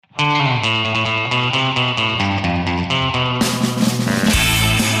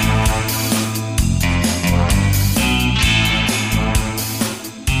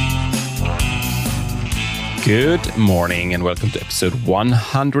Good morning and welcome to episode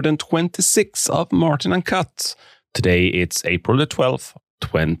 126 of Martin Uncut. Today it's April the 12th,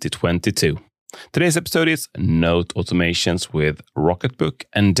 2022. Today's episode is Note Automations with Rocketbook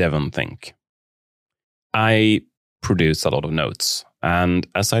and Devonthink. I produce a lot of notes, and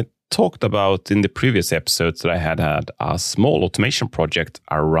as I talked about in the previous episodes, that I had a small automation project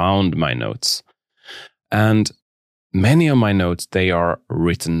around my notes. And many of my notes, they are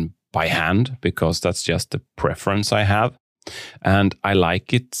written by hand because that's just the preference I have. And I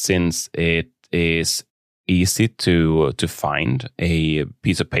like it since it is easy to find a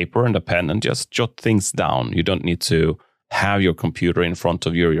piece of paper and a pen and just jot things down. You don't need to have your computer in front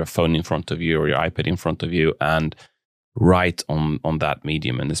of you or your phone in front of you or your iPad in front of you and write on that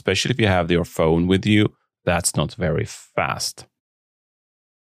medium. And especially if you have your phone with you, that's not very fast.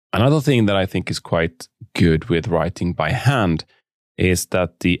 Another thing that I think is quite good with writing by hand is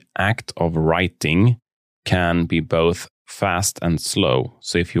that the act of writing can be both fast and slow.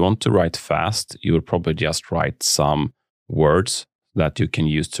 So if you want to write fast, you would probably just write some words that you can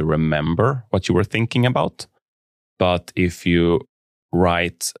use to remember what you were thinking about. But if you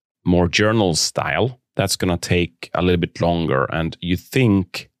write more journal style, that's going to take a little bit longer, and you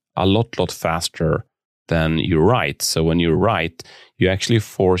think a lot faster than you write. So when you write, you actually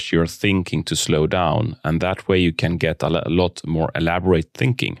force your thinking to slow down, and that way you can get a lot more elaborate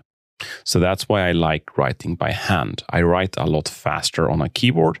thinking. So that's why I like writing by hand. I write a lot faster on a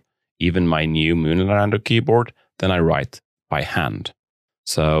keyboard, even my new Moonlander keyboard, than I write by hand.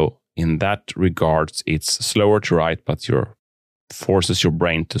 So in that regards, it's slower to write, but forces your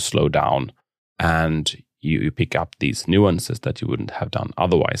brain to slow down, and you pick up these nuances that you wouldn't have done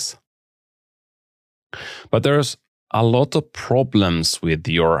otherwise. But there's a lot of problems with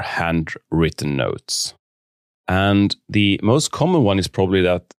your handwritten notes. And the most common one is probably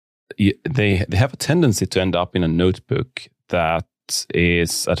that they have a tendency to end up in a notebook that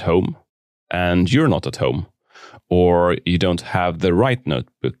is at home and you're not at home, or you don't have the right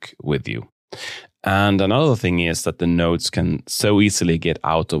notebook with you. And another thing is that the notes can so easily get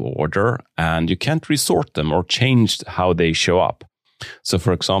out of order and you can't resort them or change how they show up. So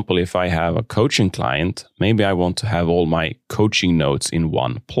for example, if I have a coaching client, maybe I want to have all my coaching notes in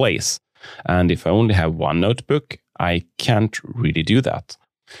one place. And if I only have one notebook, I can't really do that.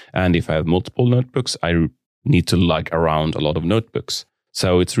 And if I have multiple notebooks, I need to lug around a lot of notebooks.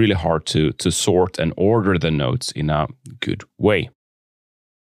 So it's really hard to sort and order the notes in a good way.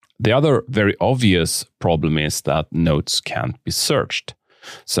 The other very obvious problem is that notes can't be searched.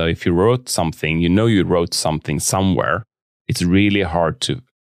 So if you wrote something, you wrote something somewhere, it's really hard to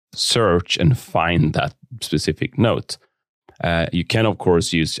search and find that specific note. You can, of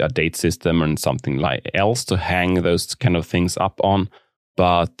course, use a date system and something like else to hang those kind of things up on,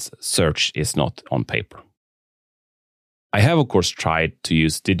 but search is not on paper. I have, of course, tried to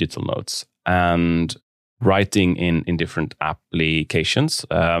use digital notes and writing in different applications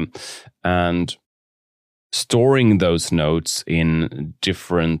and storing those notes in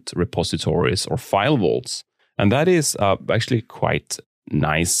different repositories or file vaults. And that is actually quite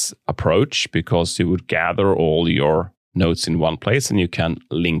nice approach because you would gather all your notes in one place and you can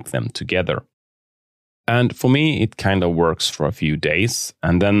link them together. And for me, it kind of works for a few days.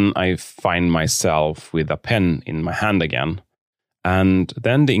 And then I find myself with a pen in my hand again. And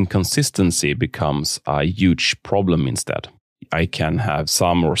then the inconsistency becomes a huge problem instead. I can have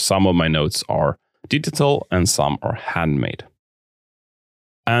some of my notes are digital and some are handmade.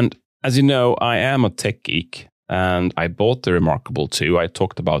 And as you know, I am a tech geek and I bought the Remarkable 2. I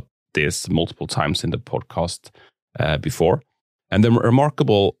talked about this multiple times in the podcast before. And the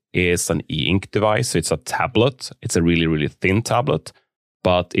Remarkable is an e-ink device. So it's a tablet. It's a really, really thin tablet,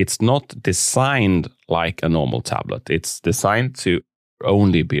 but it's not designed like a normal tablet. It's designed to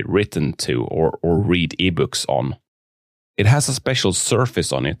only be written to or read ebooks on. It has a special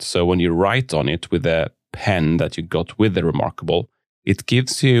surface on it. So when you write on it with a pen that you got with the Remarkable, it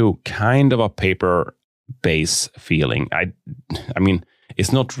gives you kind of a paper base feeling. I mean,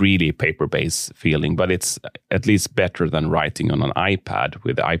 it's not really paper base feeling, but it's at least better than writing on an iPad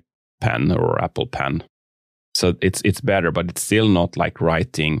with iPen or Apple Pen. So it's better, but it's still not like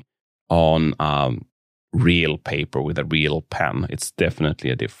writing on real paper with a real pen. It's definitely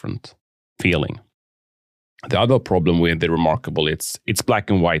a different feeling. The other problem with the Remarkable, it's black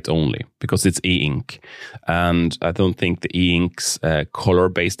and white only because it's e-ink. And I don't think the e-inks,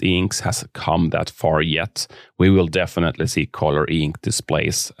 color-based e-inks has come that far yet. We will definitely see color e-ink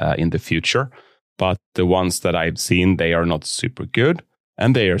displays in the future. But the ones that I've seen, they are not super good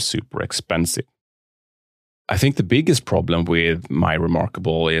and they are super expensive. I think the biggest problem with my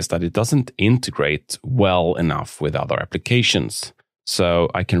Remarkable is that it doesn't integrate well enough with other applications. So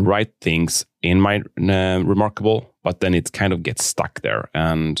I can write things in my Remarkable, but then it kind of gets stuck there.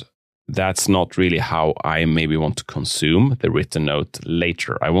 And that's not really how I maybe want to consume the written note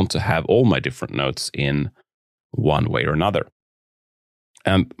later. I want to have all my different notes in one way or another.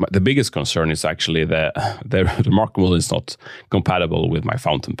 And the biggest concern is actually the Remarkable is not compatible with my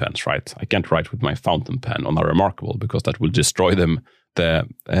fountain pens, right? I can't write with my fountain pen on a Remarkable because that will destroy the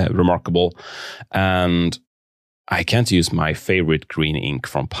Remarkable. And I can't use my favorite green ink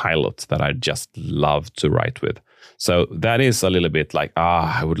from Pilot that I just love to write with. So that is a little bit like,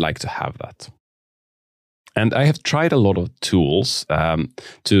 I would like to have that. And I have tried a lot of tools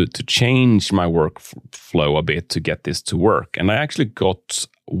to change my workflow a bit to get this to work. And I actually got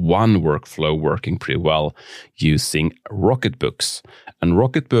one workflow working pretty well using Rocketbooks. And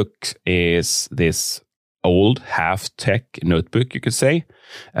Rocketbook is this old half-tech notebook, you could say,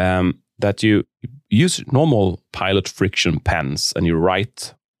 that you use normal Pilot friction pens and you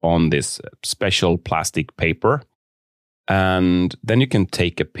write on this special plastic paper. And then you can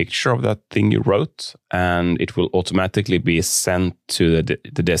take a picture of that thing you wrote, and it will automatically be sent to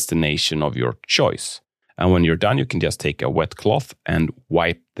the destination of your choice. And when you're done, you can just take a wet cloth and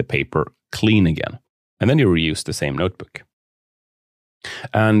wipe the paper clean again. And then you reuse the same notebook.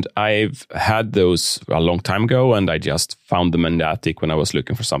 And I've had those a long time ago, and I just found them in the attic when I was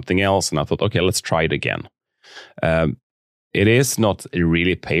looking for something else. And I thought, okay, let's try it again. It is not a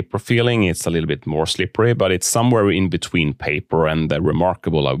really paper feeling. It's a little bit more slippery, but it's somewhere in between paper and the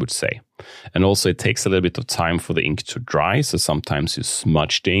Remarkable, I would say. And also it takes a little bit of time for the ink to dry. So sometimes you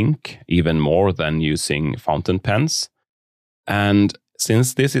smudge the ink even more than using fountain pens. And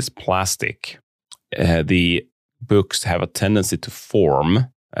since this is plastic, the books have a tendency to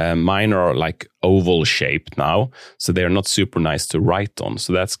form. Mine are like oval shaped now, so they're not super nice to write on.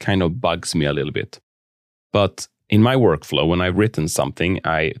 So that's kind of bugs me a little bit. But in my workflow, when I've written something,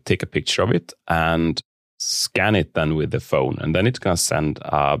 I take a picture of it and scan it then with the phone. And then it's going to send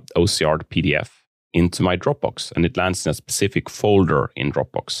a OCR PDF into my Dropbox. And it lands in a specific folder in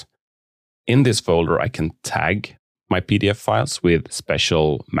Dropbox. In this folder, I can tag my PDF files with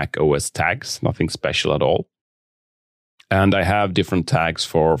special Mac OS tags, nothing special at all. And I have different tags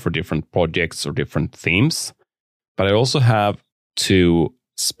for different projects or different themes. But I also have two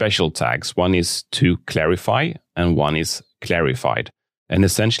special tags. One is to clarify and one is clarified. And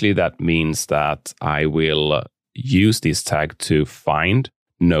essentially that means that I will use this tag to find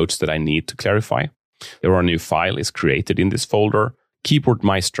notes that I need to clarify. There a new file is created in this folder. Keyboard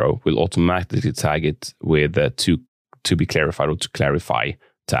Maestro will automatically tag it with to be clarified or to clarify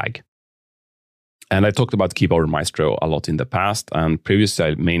tag. And I talked about Keyboard Maestro a lot in the past, and previously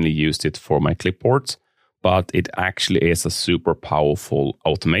I mainly used it for my clipboards. But it actually is a super powerful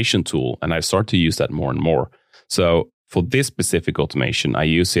automation tool, and I've started to use that more and more. So for this specific automation, I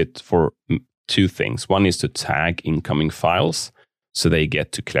use it for two things. One is to tag incoming files so they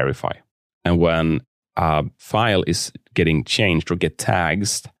get to clarify. And when a file is getting changed or get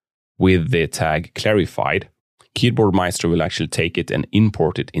tagged with the tag clarified, Keyboard Maestro will actually take it and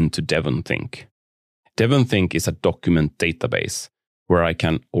import it into DevonThink. DevonThink is a document database where I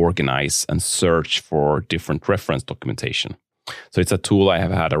can organize and search for different reference documentation. So it's a tool I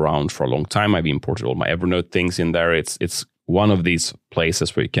have had around for a long time. I've imported all my Evernote things in there. It's one of these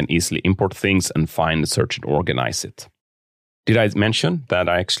places where you can easily import things and find, search, and organize it. Did I mention that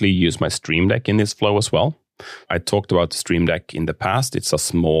I actually use my Stream Deck in this flow as well? I talked about the Stream Deck in the past. It's a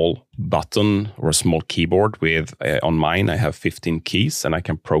small button or a small keyboard with, on mine, I have 15 keys and I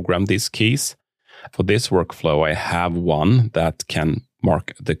can program these keys. For this workflow, I have one that can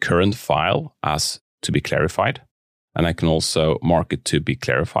mark the current file as to be clarified. And I can also mark it to be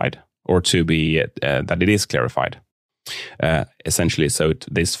clarified or to be that it is clarified. Essentially, so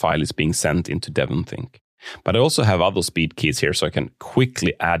this file is being sent into DevonThink. But I also have other speed keys here, so I can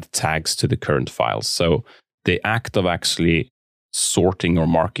quickly add tags to the current files. So the act of actually sorting or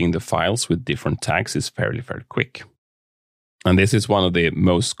marking the files with different tags is fairly quick. And this is one of the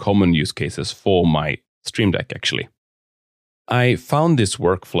most common use cases for my Stream Deck, actually. I found this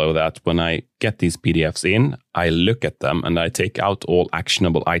workflow that when I get these PDFs in, I look at them and I take out all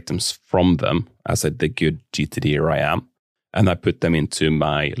actionable items from them, as the good GTDer I am, and I put them into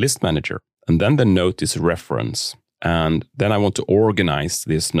my list manager. And then the note is reference. And then I want to organize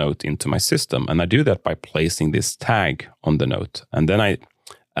this note into my system. And I do that by placing this tag on the note. And then I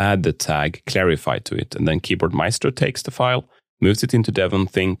add the tag clarify to it. And then Keyboard Maestro takes the file, moves it into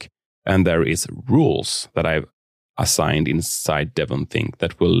DevonThink, and there is rules that I've assigned inside DevonThink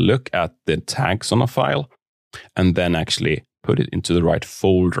that will look at the tags on a file and then actually put it into the right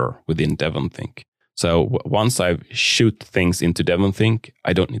folder within DevonThink. So once I shoot things into DevonThink,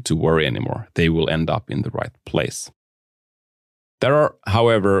 I don't need to worry anymore. They will end up in the right place. There are,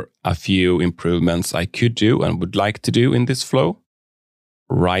 however, a few improvements I could do and would like to do in this flow.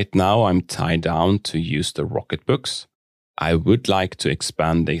 Right now, I'm tied down to use the Rocketbooks. I would like to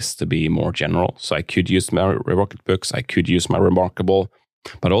expand this to be more general. So I could use my Rocketbooks, I could use my Remarkable,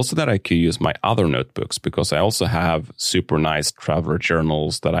 but also that I could use my other notebooks, because I also have super nice traveler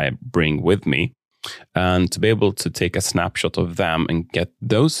journals that I bring with me. And to be able to take a snapshot of them and get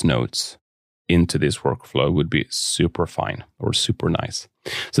those notes into this workflow would be super fine or super nice.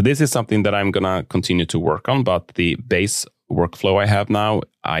 So this is something that I'm going to continue to work on, but the base workflow I have now,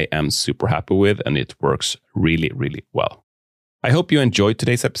 I am super happy with, and it works really, really well. I hope you enjoyed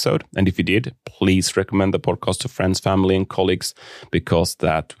today's episode. And if you did, please recommend the podcast to friends, family, and colleagues, because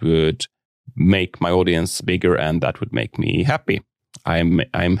that would make my audience bigger and that would make me happy.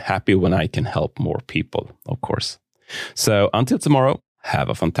 I'm happy when I can help more people, of course. So until tomorrow, have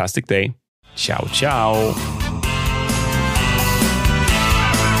a fantastic day. Ciao, ciao.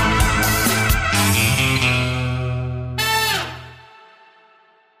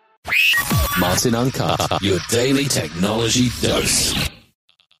 Martin Uncut, your daily technology dose.